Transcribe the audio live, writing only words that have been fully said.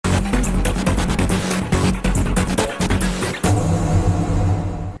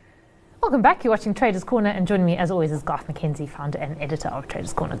Welcome back. You're watching Traders Corner, and joining me as always is Garth McKenzie, founder and editor of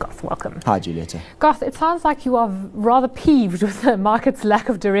Traders Corner. Garth, welcome. Hi, Julieta. Garth, it sounds like you are rather peeved with the market's lack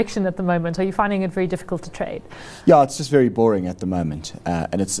of direction at the moment. Are you finding it very difficult to trade? Yeah, it's just very boring at the moment.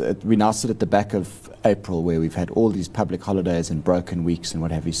 We now sit at the back of April, where we've had all these public holidays and broken weeks and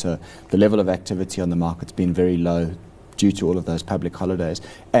what have you. So the level of activity on the market's been very low due to all of those public holidays.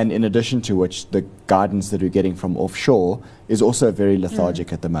 And in addition to which, the guidance that we're getting from offshore is also very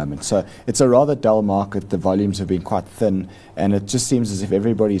lethargic at the moment. So it's a rather dull market. The volumes have been quite thin, and it just seems as if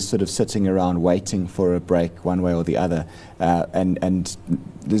everybody's sort of sitting around waiting for a break one way or the other. And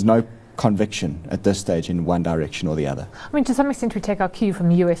there's no conviction at this stage in one direction or the other. I mean, to some extent we take our cue from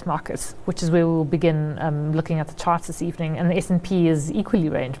the US markets, which is where we'll begin looking at the charts this evening, and the S&P is equally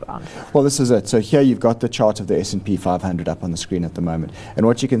range bound. Well, this is it. So here you've got the chart of the S&P 500 up on the screen at the moment, and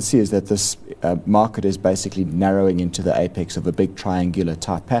what you can see is that this market is basically narrowing into the apex of a big triangular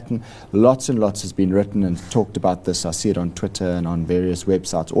type pattern. Lots and lots has been written and talked about this. I see it on Twitter and on various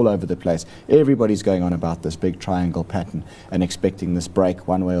websites all over the place. Everybody's going on about this big triangle pattern and expecting this break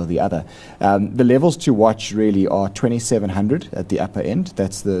one way or the other. The levels to watch really are 2,700 at the upper end.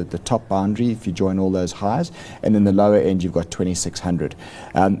 That's the top boundary if you join all those highs. And then the lower end, you've got 2,600.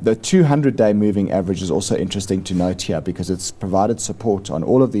 The 200-day moving average is also interesting to note here because it's provided support on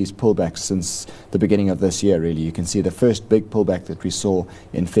all of these pullbacks since the beginning of this year, really. You can see the first big pullback that we saw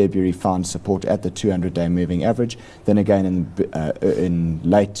in February found support at the 200-day moving average. Then again in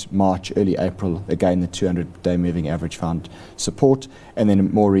late March, early April, again the 200-day moving average found support. And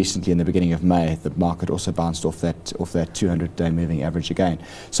then more recently in the beginning of May, the market also bounced off that 200-day moving average again.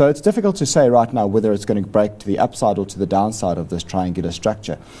 So it's difficult to say right now whether it's going to break to the upside or to the downside of this triangular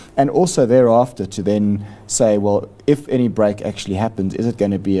structure. And also thereafter to then say, well, if any break actually happens, is it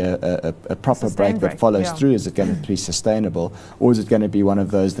going to be a proper break that follows through? Is it going to be sustainable? Or is it going to be one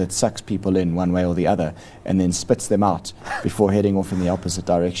of those that sucks people in one way or the other and then spits them out before heading off in the opposite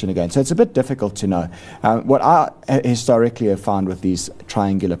direction again? So it's a bit difficult to know. What I historically have found with these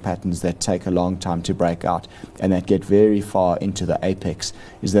triangular patterns that take a long time to break out and that get very far into the apex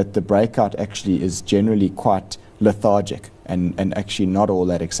is that the breakout actually is generally quite lethargic and actually not all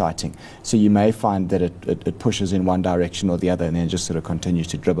that exciting. So you may find that it pushes in one direction or the other and then just sort of continues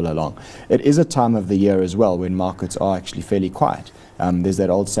to dribble along. It is a time of the year as well when markets are actually fairly quiet. There's that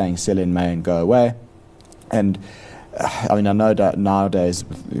old saying, sell in May and go away. And I mean, I know that nowadays,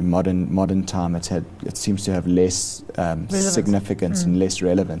 in modern time, it seems to have less significance and less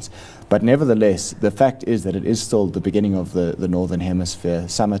relevance. But nevertheless, the fact is that it is still the beginning of the Northern Hemisphere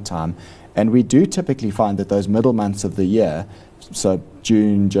summertime, and we do typically find that those middle months of the year, so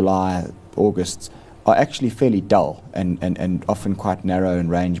June, July, August, are actually fairly dull and often quite narrow and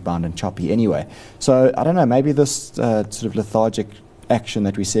range-bound and choppy anyway. So I don't know, maybe this sort of lethargic action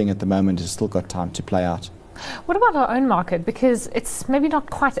that we're seeing at the moment has still got time to play out. What about our own market? Because it's maybe not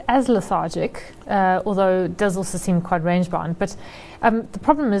quite as lethargic, although it does also seem quite range-bound. But the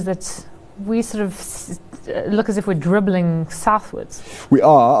problem is that we sort of look as if we're dribbling southwards. We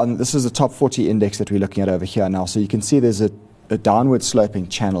are, and this is the top 40 index that we're looking at over here now. So you can see there's a downward sloping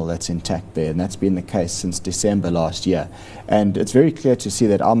channel that's intact there, and that's been the case since December last year. And it's very clear to see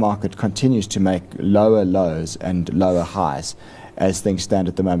that our market continues to make lower lows and lower highs as things stand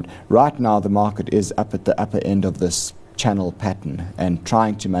at the moment. Right now, the market is up at the upper end of this channel pattern and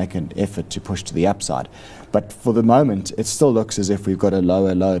trying to make an effort to push to the upside. But for the moment, it still looks as if we've got a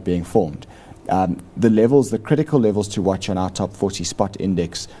lower low being formed. The critical levels to watch on our top 40 spot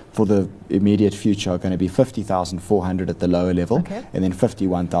index for the immediate future are going to be 50,400 at the lower level and then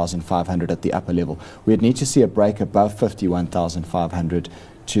 51,500 at the upper level. We'd need to see a break above 51,500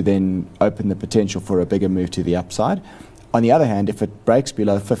 to then open the potential for a bigger move to the upside. On the other hand, if it breaks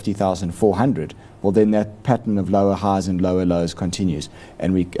below 50,400, well, then that pattern of lower highs and lower lows continues,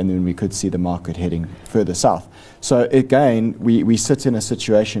 and then we could see the market heading further south. So again, we sit in a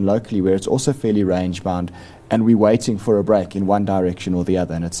situation locally where it's also fairly range-bound, and we're waiting for a break in one direction or the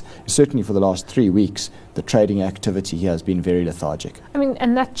other. And it's certainly for the last 3 weeks, the trading activity here has been very lethargic. I mean,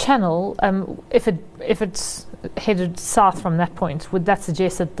 and that channel, if it's headed south from that point, would that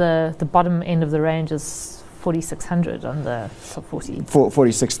suggest that the bottom end of the range is 4,600 on the top 40?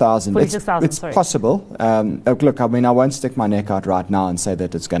 46,000. It's sorry. Possible. Look, I mean, I won't stick my neck out right now and say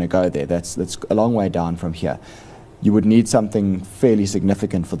that it's going to go there. That's a long way down from here. You would need something fairly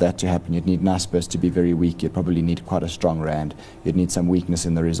significant for that to happen. You'd need Naspers to be very weak. You'd probably need quite a strong rand. You'd need some weakness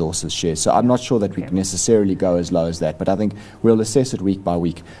in the resources shares. So I'm not sure that we can necessarily go as low as that, but I think we'll assess it week by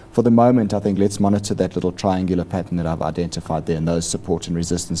week. For the moment, I think let's monitor that little triangular pattern that I've identified there and those support and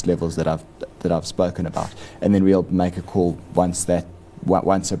resistance levels that I've spoken about, and then we'll make a call once that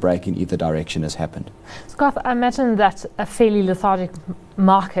once a break in either direction has happened. Scott, I imagine that a fairly lethargic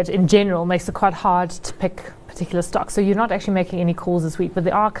market in general makes it quite hard to pick particular stocks. So you're not actually making any calls this week, but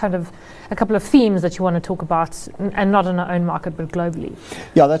there are kind of a couple of themes that you want to talk about, and not in our own market, but globally.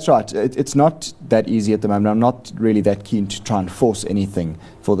 Yeah, that's right. It's not that easy at the moment. I'm not really that keen to try and force anything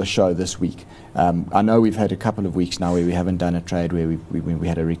for the show this week. I know we've had a couple of weeks now where we haven't done a trade, where we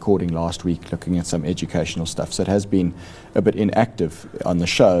had a recording last week looking at some educational stuff. So it has been a bit inactive on the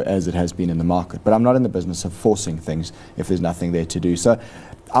show as it has been in the market. But I'm not in the business of forcing things if there's nothing there to do. So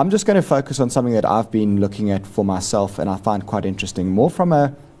I'm just going to focus on something that I've been looking at for myself and I find quite interesting, more from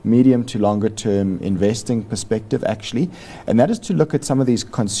a medium to longer term investing perspective actually, and that is to look at some of these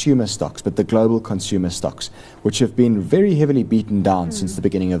consumer stocks, but the global consumer stocks, which have been very heavily beaten down since the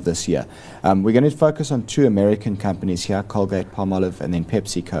beginning of this year. We're going to focus on two American companies here, Colgate-Palmolive and then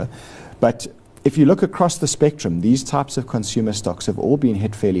PepsiCo. But if you look across the spectrum, these types of consumer stocks have all been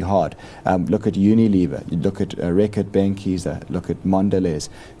hit fairly hard. Look at Unilever, you look at Reckitt Benckiser, look at Mondelez.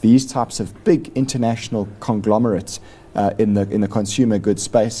 These types of big international conglomerates in the consumer goods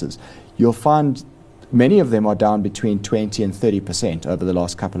spaces, you'll find many of them are down between 20 and 30% over the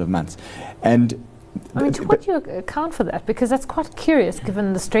last couple of months. And I mean, what do you account for that? Because that's quite curious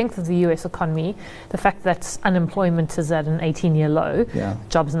given the strength of the US economy, the fact that unemployment is at an 18-year low. Yeah.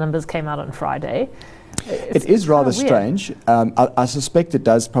 Jobs numbers came out on Friday. It is rather strange. I suspect it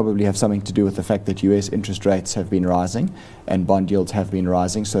does probably have something to do with the fact that US interest rates have been rising and bond yields have been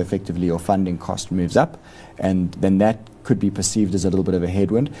rising, so effectively your funding cost moves up, and then that could be perceived as a little bit of a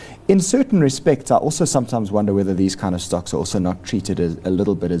headwind. In certain respects, I also sometimes wonder whether these kind of stocks are also not treated as a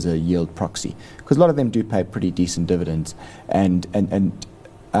little bit as a yield proxy, because a lot of them do pay pretty decent dividends, and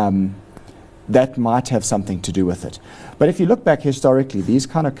that might have something to do with it. But if you look back historically, these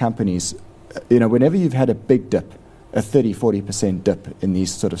kind of companies, whenever you've had a big dip, a 30-40% dip in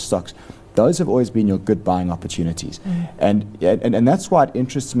these sort of stocks, those have always been your good buying opportunities. And that's why it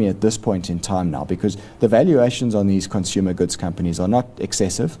interests me at this point in time now, because the valuations on these consumer goods companies are not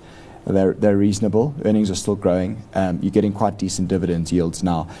excessive. They're reasonable. Earnings are still growing. You're getting quite decent dividends yields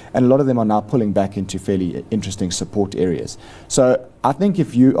now. And a lot of them are now pulling back into fairly interesting support areas. So I think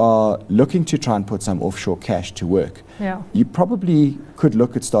if you are looking to try and put some offshore cash to work, you probably could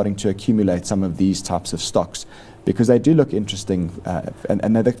look at starting to accumulate some of these types of stocks, because they do look interesting,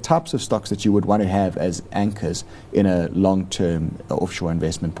 and they're the types of stocks that you would want to have as anchors in a long-term offshore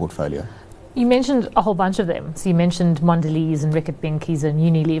investment portfolio. You mentioned a whole bunch of them. So you mentioned Mondelez and Reckitt Benckiser and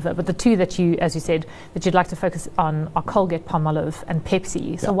Unilever, but the two that you, as you said, that you'd like to focus on are Colgate-Palmolive and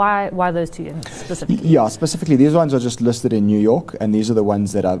Pepsi. So why those two specifically? Yeah, specifically, these ones are just listed in New York, and these are the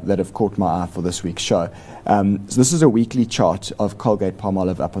ones that have caught my eye for this week's show. So this is a weekly chart of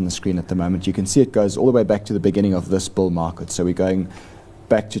Colgate-Palmolive up on the screen at the moment. You can see it goes all the way back to the beginning of this bull market. So we're going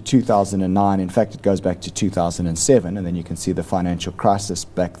back to 2009. In fact, it goes back to 2007, and then you can see the financial crisis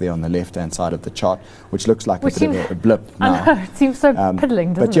back there on the left-hand side of the chart, which looks like a bit of a blip now. I know, it seems so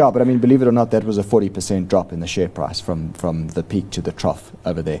piddling, doesn't it? But I mean, believe it or not, that was a 40% drop in the share price from the peak to the trough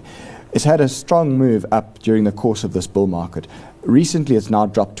over there. It's had a strong move up during the course of this bull market. Recently, it's now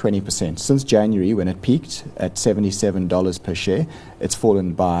dropped 20%. Since January, when it peaked at $77 per share, it's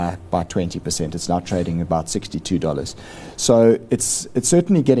fallen by 20%. It's now trading about $62. So it's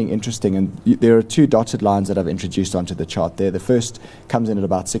certainly getting interesting. And there are two dotted lines that I've introduced onto the chart there. The first comes in at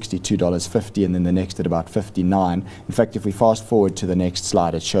about $62.50, and then the next at about $59. In fact, if we fast forward to the next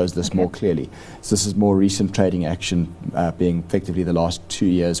slide, it shows this more clearly. So this is more recent trading action, being effectively the last 2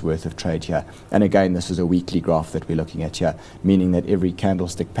 years' worth of trade here. And again, this is a weekly graph that we're looking at here, meaning that every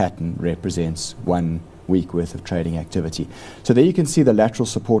candlestick pattern represents 1 week worth of trading activity. So there you can see the lateral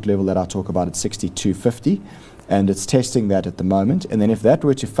support level that I talk about at 62.50, and it's testing that at the moment. And then if that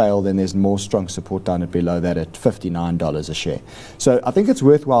were to fail, then there's more strong support down at below that at $59 a share. So I think it's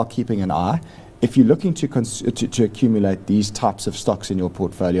worthwhile keeping an eye. If you're looking to accumulate these types of stocks in your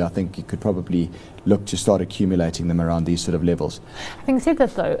portfolio, I think you could probably look to start accumulating them around these sort of levels. Having said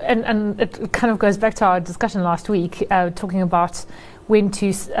that, though, and it kind of goes back to our discussion last week, talking about when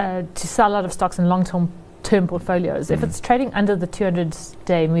to sell out of stocks in long-term portfolios. If it's trading under the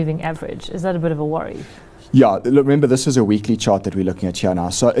 200-day moving average, is that a bit of a worry? Yeah, remember, this is a weekly chart that we're looking at here now.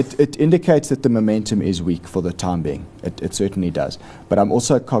 So it indicates that the momentum is weak for the time being. It certainly does. But I'm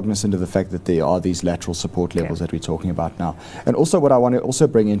also cognizant of the fact that there are these lateral support levels that we're talking about now. And also what I want to also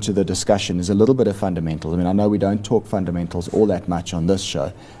bring into the discussion is a little bit of fundamentals. I mean, I know we don't talk fundamentals all that much on this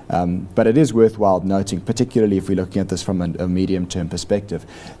show, but it is worthwhile noting, particularly if we're looking at this from a medium-term perspective.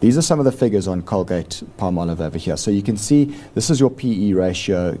 These are some of the figures on Colgate-Palmolive over here. So you can see this is your PE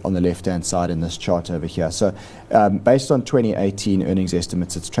ratio on the left-hand side in this chart over here. So based on 2018 earnings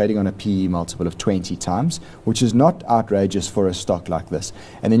estimates, it's trading on a PE multiple of 20 times, which is not outrageous for a stock like this.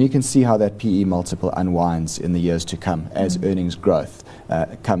 And then you can see how that PE multiple unwinds in the years to come as earnings growth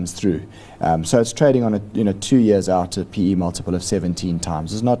comes through. So it's trading on a 2 years out a PE multiple of 17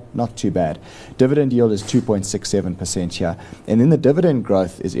 times. It's not too bad. Dividend yield is 2.67% here. And then the dividend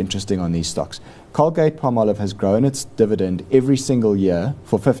growth is interesting on these stocks. Colgate-Palmolive has grown its dividend every single year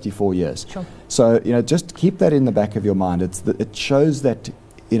for 54 years. Sure. So, just keep that in the back of your mind. It shows that,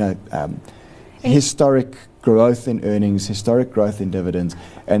 historic growth in earnings, historic growth in dividends,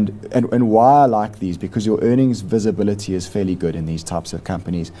 and why I like these, because your earnings visibility is fairly good in these types of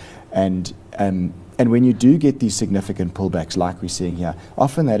companies, and when you do get these significant pullbacks like we're seeing here,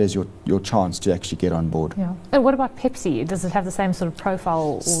 often that is your chance to actually get on board. Yeah. And what about Pepsi? Does it have the same sort of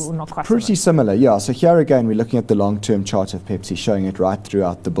profile or not quite? Pretty similar, yeah. So here again, we're looking at the long-term chart of Pepsi, showing it right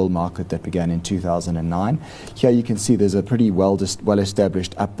throughout the bull market that began in 2009. Here you can see there's a pretty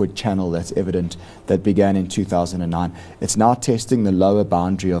well-established upward channel that's evident that began in 2009. It's now testing the lower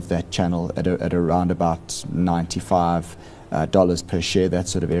boundary of that channel at around about 95 dollars per share, that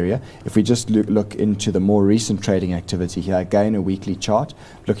sort of area. If we just look into the more recent trading activity here, again a weekly chart,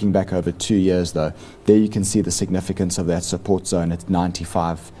 looking back over 2 years though, there you can see the significance of that support zone at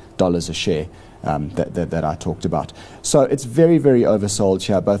 $95 a share that I talked about. So it's very, very oversold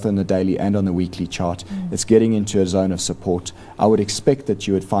here, both on the daily and on the weekly chart. It's getting into a zone of support. I would expect that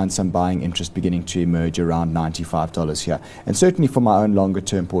you would find some buying interest beginning to emerge around $95 here. And certainly for my own longer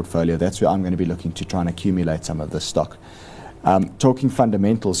term portfolio, that's where I'm going to be looking to try and accumulate some of this stock. Talking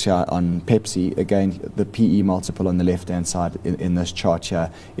fundamentals here on Pepsi, again, the PE multiple on the left-hand side in this chart here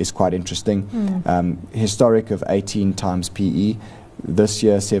is quite interesting. Historic of 18 times PE, this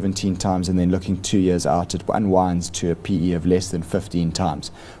year 17 times, and then looking 2 years out, it unwinds to a PE of less than 15 times.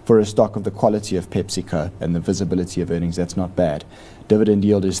 For a stock of the quality of PepsiCo and the visibility of earnings, that's not bad. Dividend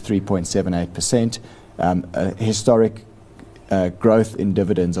yield is 3.78%. Historic growth in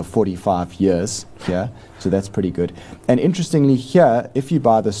dividends of 45 years here, so that's pretty good. And interestingly here, if you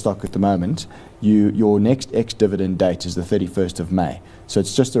buy the stock at the moment, your next ex-dividend date is the 31st of May. So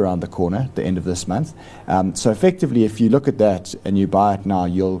it's just around the corner, the end of this month. So effectively, if you look at that and you buy it now,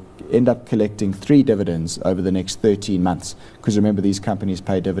 you'll end up collecting 3 dividends over the next 13 months. Because remember, these companies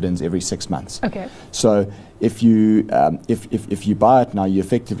pay dividends every 6 months. Okay. So if you buy it now, you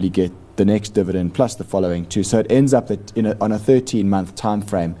effectively get the next dividend plus the following 2. So it ends up that on a 13-month time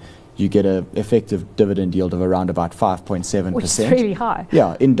frame, you get an effective dividend yield of around about 5.7%. Which is really high.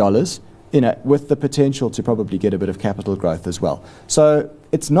 Yeah, in dollars, with the potential to probably get a bit of capital growth as well. So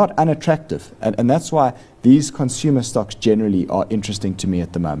it's not unattractive. And that's why these consumer stocks generally are interesting to me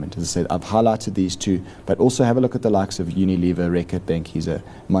at the moment. As I said, I've highlighted these two, but also have a look at the likes of Unilever, Reckitt Benckiser,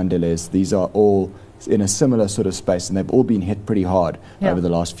 Mondelez. These are all in a similar sort of space, and they've all been hit pretty hard over the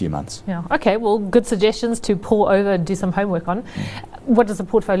last few months. Yeah. Okay, well, good suggestions to pore over and do some homework on. What does the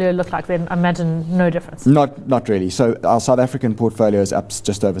portfolio look like then? I imagine no difference. Not really. So our South African portfolio is up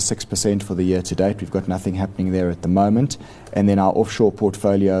just over 6% for the year to date. We've got nothing happening there at the moment. And then our offshore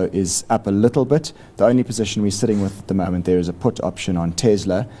portfolio is up a little bit. The only position we're sitting with at the moment there is a put option on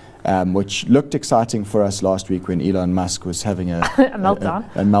Tesla, which looked exciting for us last week when Elon Musk was having a meltdown,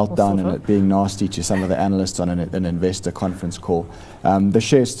 a meltdown and it being nasty to some of the analysts on an investor conference call. The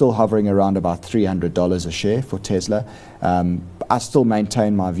share is still hovering around about $300 a share for Tesla. I still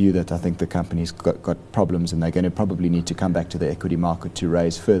maintain my view that I think the company's got problems and they're going to probably need to come back to the equity market to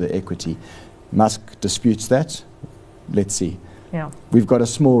raise further equity. Musk disputes that. Let's see. Yeah. We've got a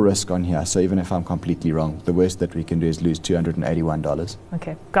small risk on here, so even if I'm completely wrong, the worst that we can do is lose $281.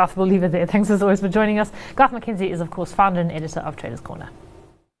 Okay, Garth, we'll leave it there. Thanks as always for joining us. Garth McKenzie is, of course, founder and editor of Traders Corner.